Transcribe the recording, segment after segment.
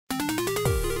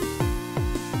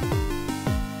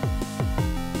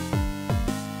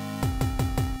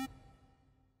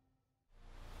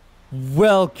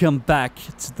Welcome back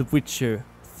to The Witcher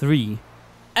 3.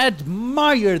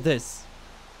 Admire this!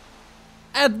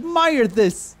 Admire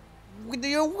this!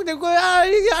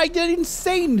 I get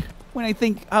insane when I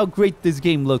think how great this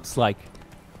game looks like.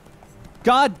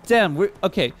 God damn,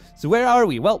 okay, so where are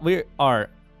we? Well, we are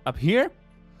up here.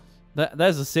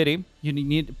 That's a city. You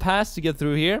need a pass to get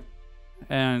through here.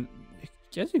 And I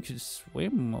guess you could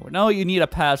swim over. No, you need a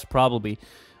pass probably.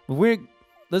 But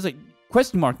there's a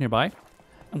question mark nearby.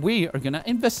 And we are gonna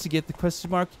investigate the question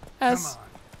mark as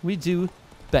we do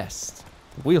best.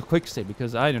 We'll quick save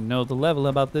because I don't know the level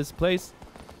about this place.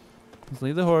 Let's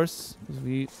leave the horse because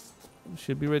we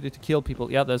should be ready to kill people.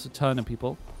 Yeah, there's a ton of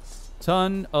people.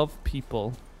 Ton of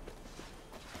people.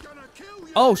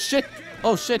 Oh shit!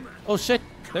 Oh shit! Oh shit!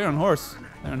 They're on horse.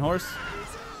 They're on horse.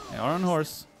 They are on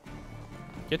horse.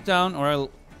 Get down or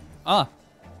I'll...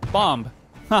 bomb.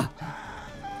 Ha!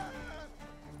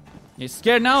 You're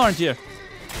scared now, aren't you?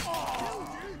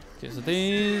 Okay, so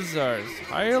these are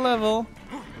higher level.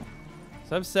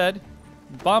 As I've said,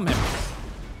 bomb him.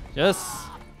 Just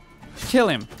kill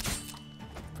him.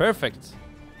 Perfect.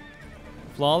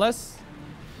 Flawless.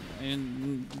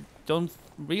 And don't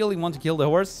really want to kill the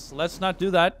horse. Let's not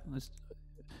do that. Let's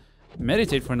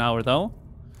meditate for an hour though.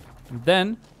 And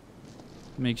then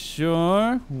make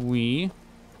sure we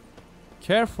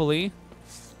carefully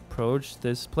approach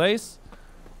this place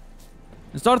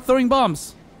and start throwing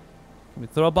bombs. Can we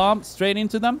throw a bomb straight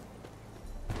into them?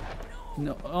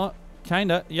 No,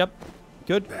 kinda. Yep.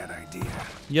 Good. Bad idea.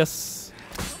 Yes.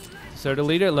 Start a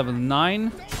leader, level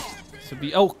 9. So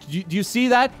be. Oh, do you see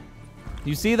that? Do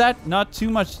you see that? Not too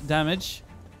much damage.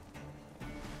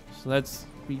 So let's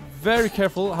be very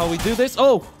careful how we do this.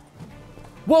 Oh!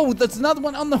 Whoa, that's another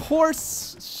one on the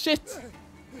horse. Shit.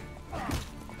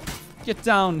 Get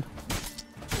down.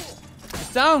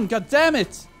 Get down, god damn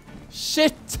it.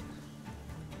 Shit.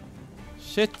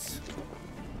 Shit.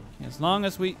 Okay, as long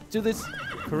as we do this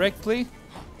correctly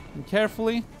and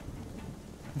carefully,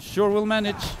 I'm sure we'll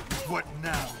manage. What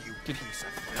now, you piece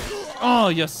of... Oh,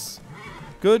 yes.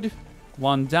 Good.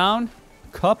 One down.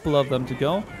 Couple of them to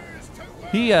go.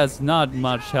 He has not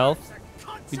much health.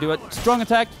 We do a strong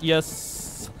attack.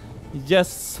 Yes.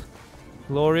 Yes.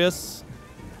 Glorious.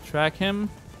 Track him.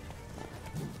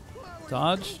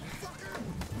 Dodge.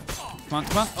 Come on,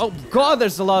 come on. Oh, God,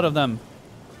 there's a lot of them.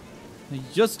 They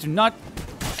just do not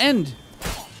end.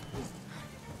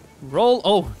 Roll.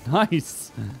 Oh,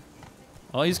 nice.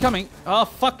 Oh, he's coming. Oh,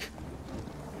 fuck.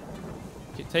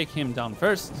 Okay, take him down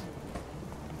first.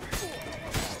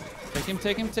 Take him,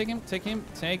 take him, take him, take him,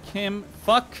 take him.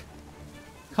 Fuck.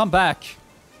 Come back.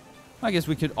 I guess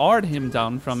we could art him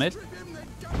down from it.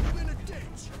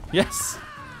 Yes.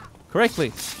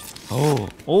 Correctly. Oh.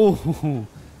 Oh.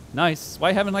 Nice.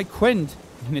 Why haven't I quinned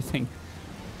anything?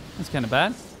 That's kind of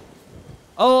bad.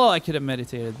 Oh, I could have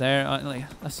meditated there.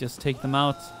 Let's just take them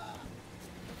out.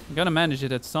 I'm gonna manage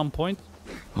it at some point.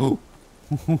 Oh.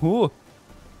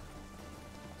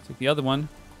 Take the other one.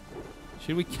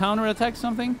 Should we counterattack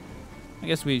something? I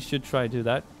guess we should try to do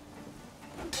that.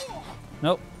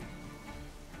 Nope.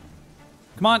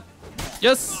 Come on.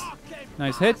 Yes.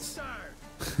 Nice hits.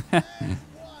 Come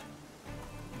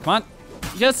on.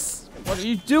 Yes. What are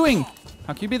you doing?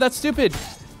 How can you be that stupid?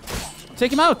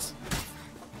 Take him out.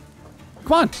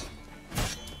 Come on.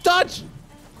 Dodge.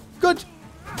 Good.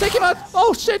 Take him out.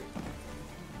 Oh, shit.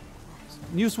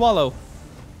 New swallow.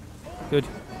 Good.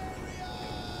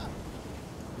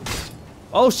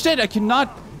 Oh, shit. I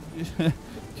cannot...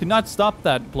 cannot stop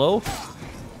that blow.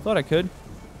 Thought I could.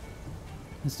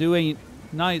 Let's do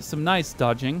some nice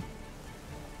dodging.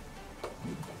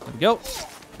 There we go.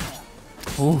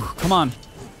 Oh, come on.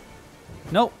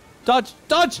 No. Dodge.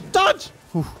 Dodge. Dodge.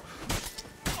 Ooh.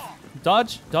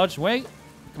 Dodge. Dodge. Wait.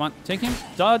 Come on. Take him.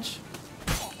 Dodge.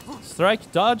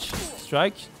 Strike. Dodge.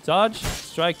 Strike. Dodge.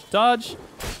 Strike. Dodge.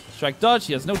 Strike. Dodge.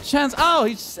 He has no chance. Oh,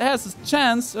 he has his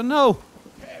chance. Oh, no.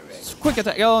 Quick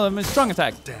attack. Oh, I mean, strong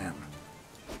attack. Damn.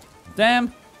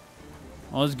 Damn.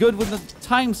 Oh, it's good with the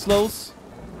time slows.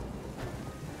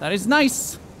 That is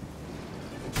nice.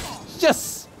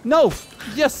 Yes. No.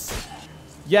 Yes.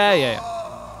 Yeah, yeah,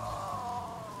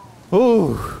 yeah.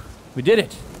 Ooh. We did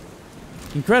it.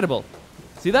 Incredible.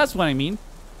 See, that's what I mean.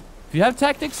 If you have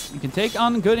tactics, you can take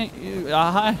on good,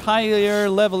 higher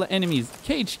level enemies.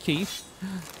 Cage key.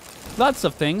 Lots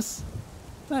of things.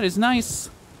 That is nice.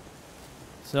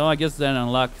 So I guess then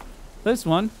unlock this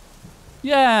one.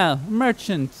 Yeah,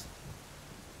 merchant.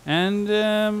 And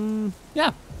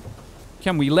yeah.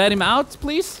 Can we let him out,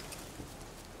 please?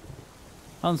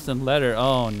 Constant letter.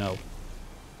 Oh no.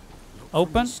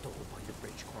 Open. Stole by the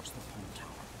bridge across the pond tower.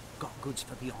 Got goods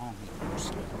for the army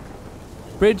mostly.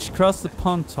 Bridge across the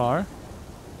Pontar.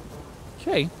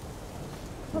 Okay.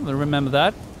 I'm gonna remember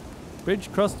that. Bridge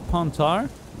across the Pontar.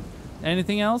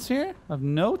 Anything else here of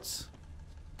note?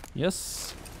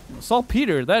 Yes.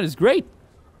 Saltpeter, that is great.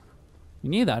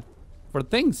 We need that for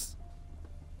things.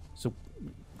 So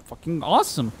fucking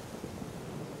awesome.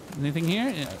 Anything here?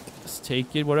 Yeah, let's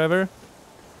take it, whatever.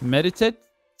 Meditate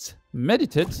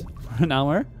for an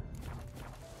hour.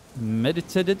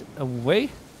 Meditated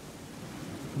away.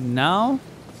 Now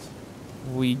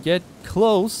we get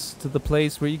close to the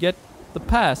place where you get the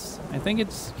pass. I think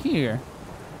it's here.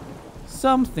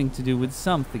 Something to do with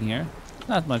something here.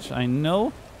 Not much I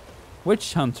know.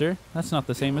 Witch Hunter. That's not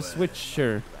the same as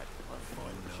Witcher.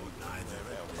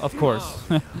 Of course.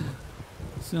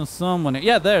 Still someone here.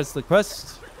 Yeah, there's the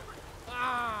quest.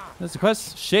 There's the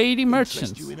quest. Shady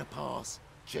Merchant. You in a pass.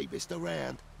 Cheapest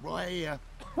around. Right here.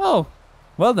 Oh,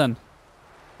 well then.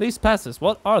 These passes,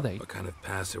 what are they? What kind of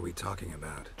pass are we talking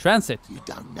about? Transit. You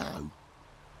don't know.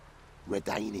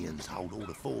 Redanians hold all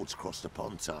the fords across the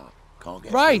Pontar. Can't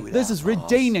get Right, through this without is a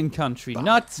pass. Redanian country, But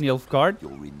not Nilfgaard.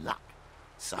 You're in luck.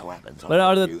 So happens But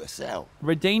are I the- you to sell.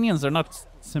 Redanians are not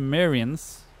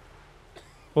Cimmerians.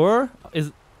 Or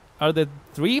are there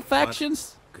 3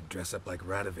 factions? Could dress up like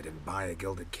Radovid and buy a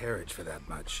gilded carriage for that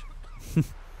much.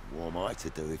 What am I to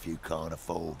do if you can't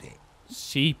afford it?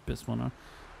 Sheep is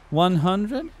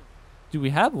 100? Do we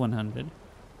have 100?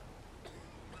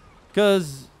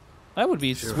 Because that would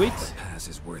be Sure, sweet. the pass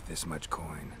is worth this much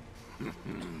coin.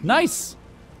 Nice.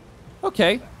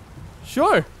 Okay.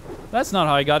 Sure. That's not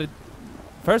how I got it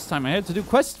first time. I had to do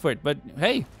quests for it, but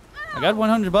hey, I got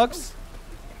 100 bucks.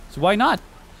 So why not?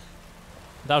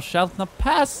 Thou shalt not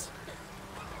pass.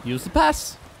 Use the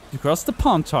pass to cross the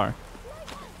Pontar.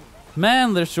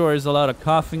 Man, there sure is a lot of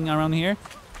coughing around here.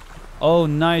 Oh,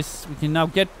 nice. We can now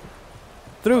get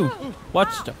through.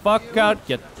 Watch the fuck out.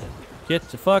 Get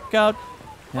the fuck out.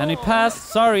 Any pass?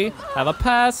 Sorry. Have a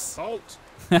pass. Halt!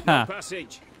 No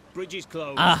passage. Bridge is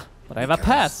closed. Ah, but I have a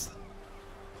pass.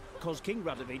 Because King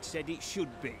Radovid said it should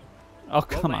be. Oh, Won't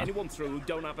come let on. anyone through who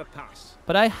don't have a pass.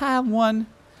 But I have one.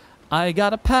 I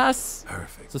got a pass.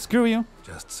 Perfect. So screw you.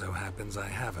 Just so happens I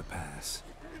have a pass.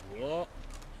 What?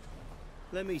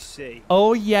 Let me see.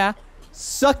 Oh, yeah.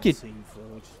 Suck it. Team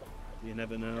forged. You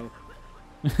never know.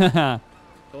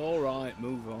 All right,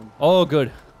 move on. Oh,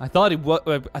 good. I thought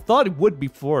it would be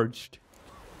forged.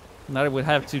 And that I would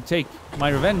have to take my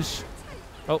revenge.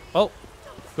 Oh,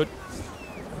 good.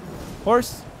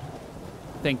 Horse.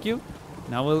 Thank you.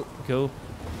 Now we'll go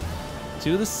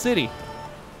to the city.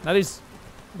 That is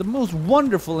the most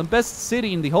wonderful and best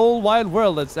city in the whole wide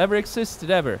world that's ever existed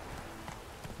ever.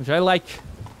 Which I like.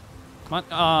 Come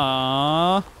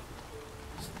on. Aww.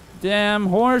 Damn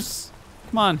horse.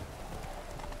 Come on.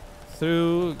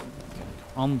 Through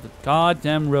on the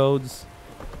goddamn roads.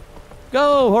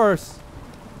 Go, horse.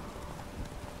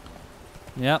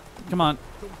 Yep. Come on.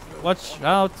 Watch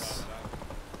out.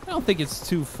 I don't think it's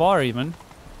too far even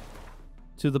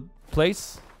to the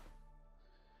place.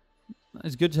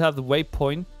 It's good to have the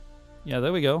waypoint. Yeah,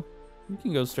 there we go. We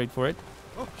can go straight for it.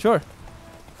 Sure.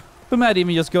 We might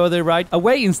even just go there right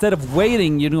away instead of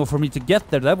waiting, you know, for me to get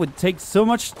there. That would take so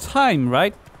much time,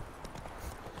 right?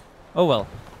 Oh well.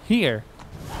 Here,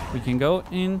 we can go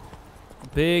in the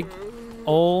big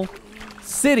old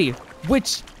city,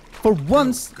 which for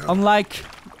once, unlike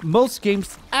most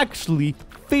games, actually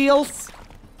feels,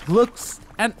 looks,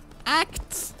 and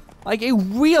acts like a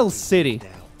real city.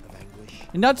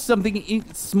 And not something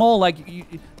small like you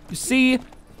see,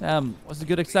 what's a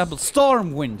good example?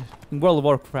 Stormwind in World of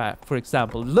Warcraft, for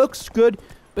example. Looks good,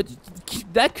 but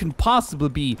that can possibly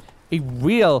be a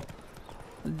real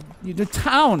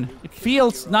town. It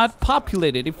feels not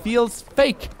populated. It feels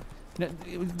fake.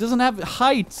 It doesn't have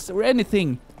heights or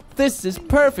anything. This is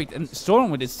perfect, and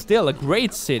Stormwind is still a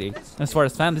great city as far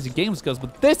as fantasy games goes.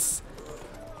 But this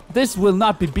will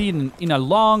not be beaten in a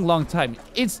long, long time.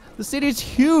 The city is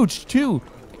huge too,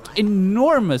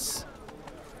 enormous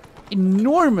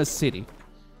city.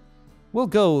 We'll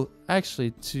go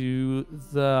actually to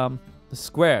the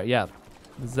square. Yeah,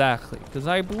 exactly, because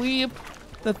I believe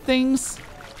that things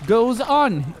goes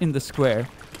on in the square.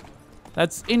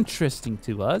 That's interesting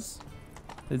to us.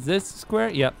 Is this square?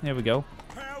 Yep, here we go.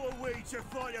 How are we to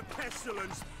fight a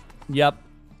pestilence? Yep,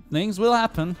 things will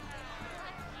happen.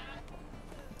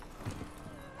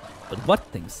 But what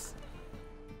things?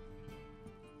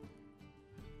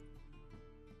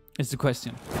 Is the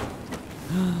question.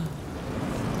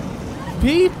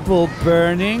 People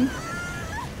burning.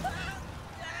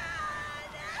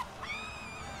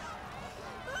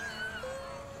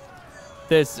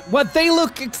 What they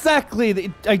look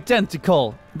exactly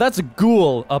identical. That's a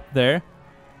ghoul up there.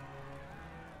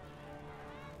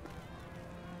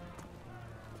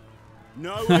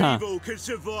 No evil can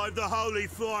survive the holy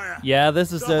fire. Yeah,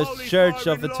 this is the holy Church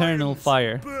fire of Eternal enlightens,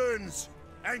 Fire. burns,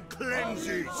 and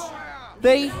cleanses.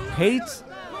 They hate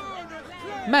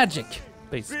magic,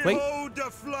 basically. Behold the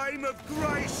flame of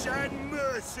grace and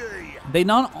mercy. They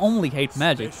not only hate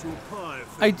magic, Special fire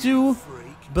for I you, do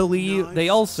freak. believe they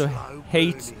Nice, also slow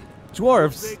hate burning.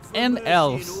 dwarves Beg for and mercy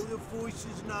elves. in all the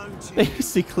voices known to you.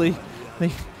 Basically,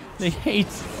 they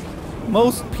hate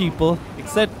most people,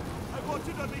 except I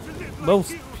wanted only to live like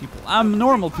most you. people. I'm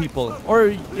normal people,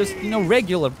 or just, you know,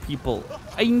 regular people.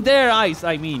 In their eyes,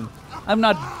 I mean. I'm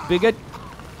not bigot.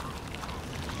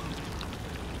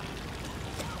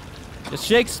 As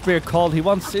Shakespeare called, he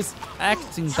wants his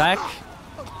acting back.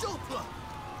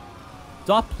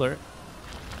 Doppler.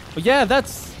 Oh yeah,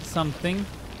 that's something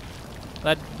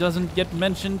that doesn't get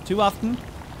mentioned too often.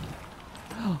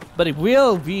 But it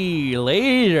will be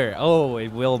later. Oh,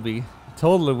 it will be.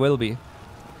 Totally will be.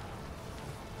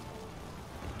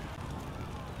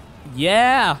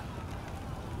 Yeah.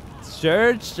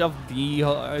 Church of the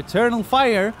Eternal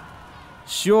Fire.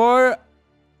 Sure.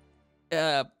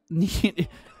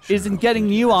 Isn't getting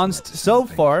nuanced so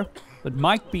far, but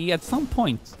might be at some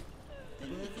point.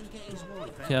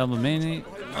 Kill a minute.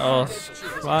 Oh,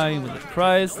 try with the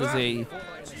prize. There's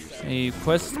a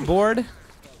quest board.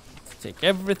 Let's take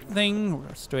everything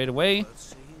straight away.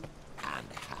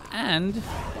 And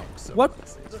what?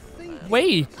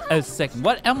 Wait a second.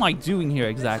 What am I doing here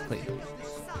exactly?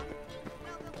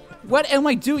 What am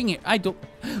I doing here? I don't.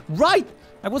 Right.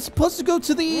 I was supposed to go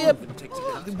to the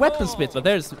weaponsmith, but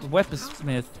there's a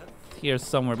weaponsmith here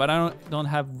somewhere. But I don't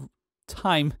have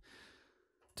time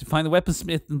to find the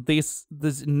weaponsmith in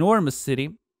this enormous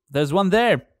city. There's one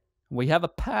there. We have a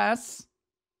pass,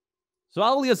 so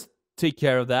I'll just take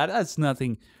care of that. That's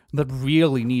nothing that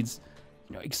really needs,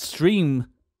 you know, extreme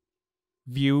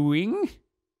viewing.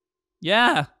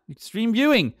 Yeah, extreme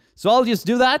viewing. So I'll just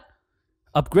do that.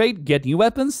 Upgrade, get new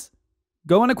weapons,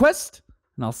 go on a quest,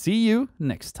 and I'll see you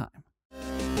next time.